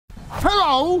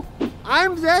Hello,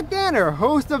 I'm Zach Danner,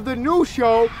 host of the new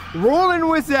show, Rollin'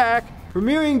 with Zach,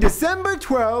 premiering December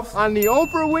 12th on the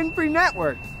Oprah Winfrey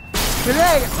Network.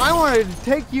 Today, I wanted to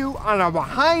take you on a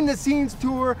behind-the-scenes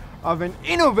tour of an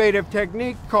innovative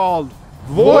technique called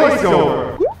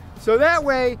voiceover. So that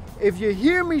way, if you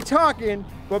hear me talking,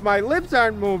 but my lips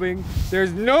aren't moving,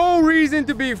 there's no reason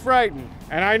to be frightened.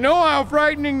 And I know how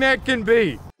frightening that can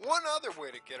be. One other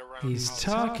way to get around. He's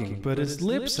talking, but his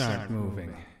lips aren't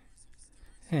moving.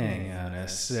 Hang on a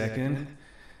second.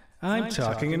 I'm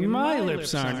talking and my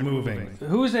lips aren't moving.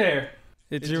 Who's there?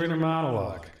 It's your inner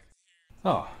monologue.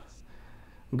 Oh,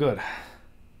 good.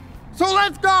 So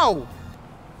let's go!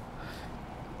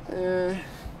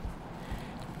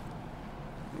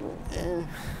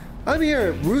 I'm here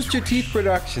at Rooster Teeth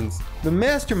Productions, the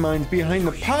masterminds behind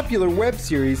the popular web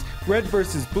series Red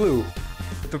vs. Blue.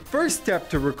 The first step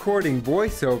to recording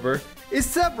voiceover is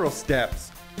several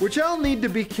steps, which all need to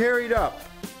be carried up.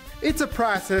 It's a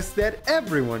process that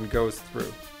everyone goes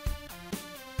through.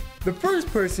 The first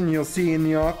person you'll see in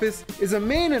the office is a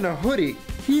man in a hoodie.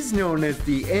 He's known as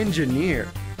the engineer.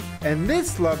 And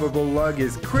this lovable lug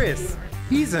is Chris.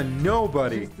 He's a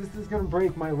nobody. This is gonna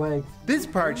break my leg. This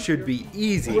part should be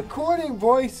easy. Recording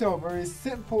voiceover is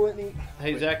simple and easy.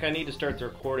 Hey Zach, I need to start the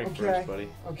recording first, buddy.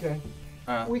 Okay.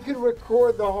 We could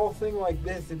record the whole thing like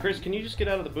this. Chris, can you just get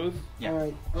out of the booth? Yeah. All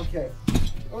right. Okay.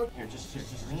 Here, just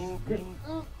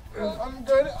I'm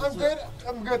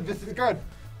good. This is good.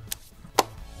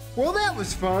 Well, that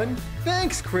was fun.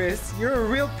 Thanks, Chris. You're a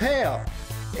real pal.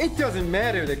 It doesn't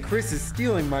matter that Chris is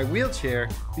stealing my wheelchair,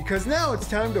 because now it's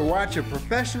time to watch a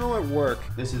professional at work.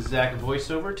 This is Zach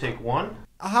voiceover, take one.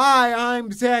 Hi,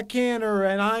 I'm Zach Canner,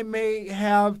 and I may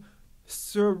have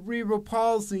cerebral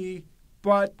palsy,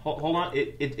 but... Hold on,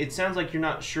 it sounds like you're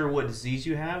not sure what disease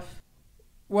you have.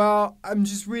 Well, I'm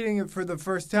just reading it for the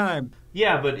first time.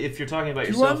 Yeah, but if you're talking about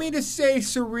yourself... yourself... Do you want me to say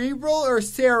cerebral or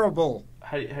cerebral?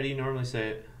 How do you normally say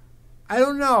it? I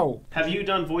don't know. Have you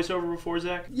done voiceover before,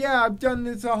 Zach? Yeah, I've done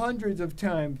this hundreds of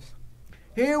times.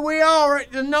 Here we are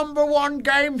at the #1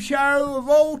 game show of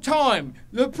all time.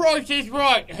 The Price is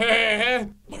Right.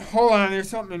 Hold on, there's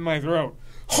something in my throat.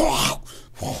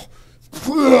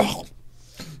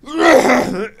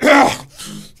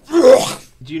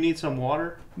 Do you need some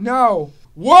water? No.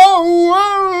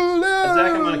 Whoa! No.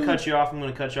 Zach, I'm going to cut you off.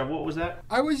 What was that?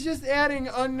 I was just adding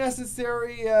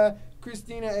unnecessary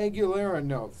Christina Aguilera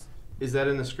notes. Is that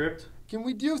in the script? Can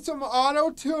we do some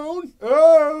auto-tune?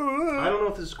 Oh. I don't know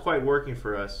if this is quite working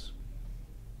for us.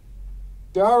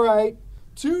 All right.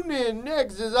 Tune in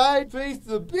next as I face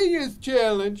the biggest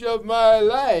challenge of my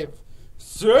life.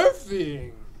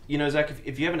 Surfing. You know, Zach,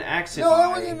 if you have an accent... No, that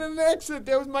wasn't an accent.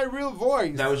 That was my real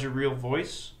voice. That was your real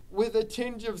voice? With a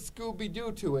tinge of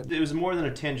Scooby-Doo to it. It was more than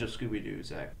a tinge of Scooby-Doo,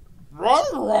 Zach.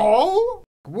 Roll.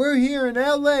 We're here in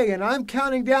LA and I'm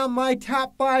counting down my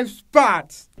top 5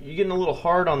 spots. You're getting a little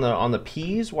hard on the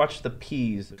P's? Watch the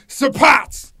P's.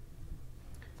 Spots!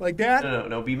 Like that?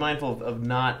 No. Be mindful of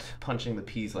not punching the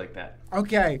P's like that.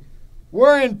 Okay.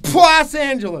 We're in Los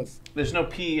Angeles. There's no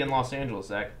P in Los Angeles,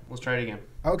 Zach. Let's try it again.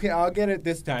 Okay, I'll get it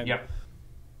this time. Yep.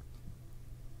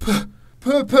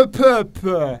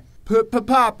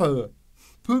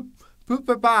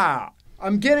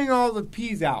 I'm getting all the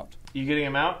P's out. You getting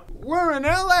them out? We're in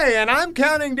LA and I'm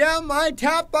counting down my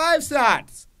top 5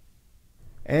 spots.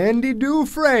 Andy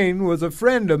Dufresne was a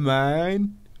friend of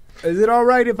mine. Is it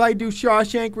alright if I do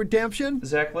Shawshank Redemption?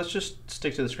 Zach, let's just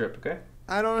stick to the script, okay?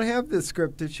 I don't have the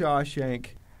script to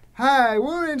Shawshank. Hi,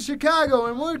 we're in Chicago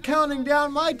and we're counting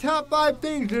down my top 5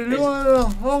 things to do on the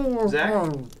homework.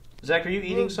 Zach, are you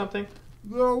eating something?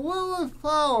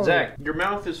 Zach, your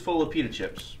mouth is full of pita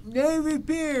chips. Navy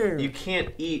beer. You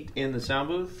can't eat in the sound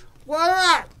booth. Why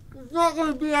not? It's not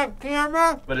going to be on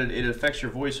camera. But it affects your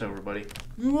voiceover, buddy.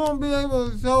 You won't be able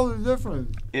to tell the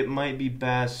difference. It might be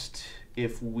best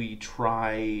if we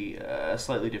try a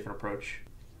slightly different approach.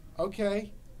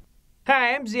 Okay.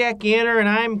 Hi, I'm Zach Ganner, and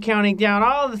I'm counting down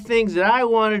all the things that I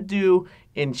want to do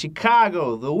in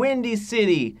Chicago, the Windy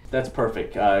City. That's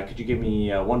perfect. Could you give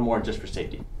me one more just for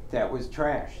safety? That was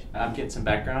trash. I'm getting some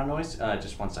background noise.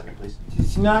 Just 1 second, please.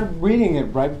 He's not reading it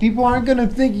right. People aren't going to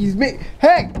think he's me.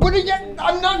 Hey, what are you?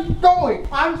 I'm not going.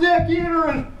 I'm Zach Ganner,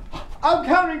 and I'm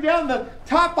counting down the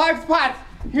top 5 spots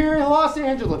here in Los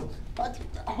Angeles. I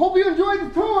hope you enjoyed the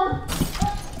tour.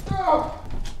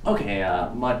 Okay,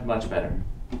 much better.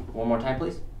 One more time,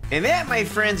 please. And that, my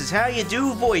friends, is how you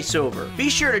do voiceover. Be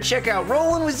sure to check out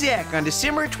Rollin' with Zach on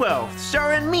December 12th,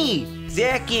 starring me,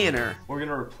 Zach Ganner. We're going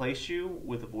to replace you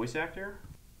with a voice actor?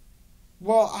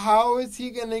 Well, how is he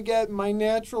going to get my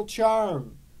natural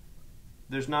charm?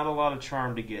 There's not a lot of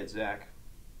charm to get, Zach.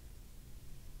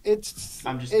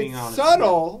 I'm just being honest.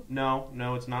 Subtle. No,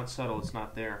 it's not subtle. It's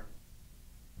not there.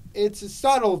 It's a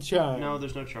subtle charm. No,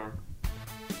 there's no charm.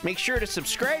 Make sure to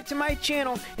subscribe to my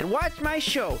channel and watch my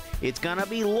show. It's gonna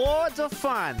be loads of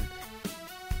fun.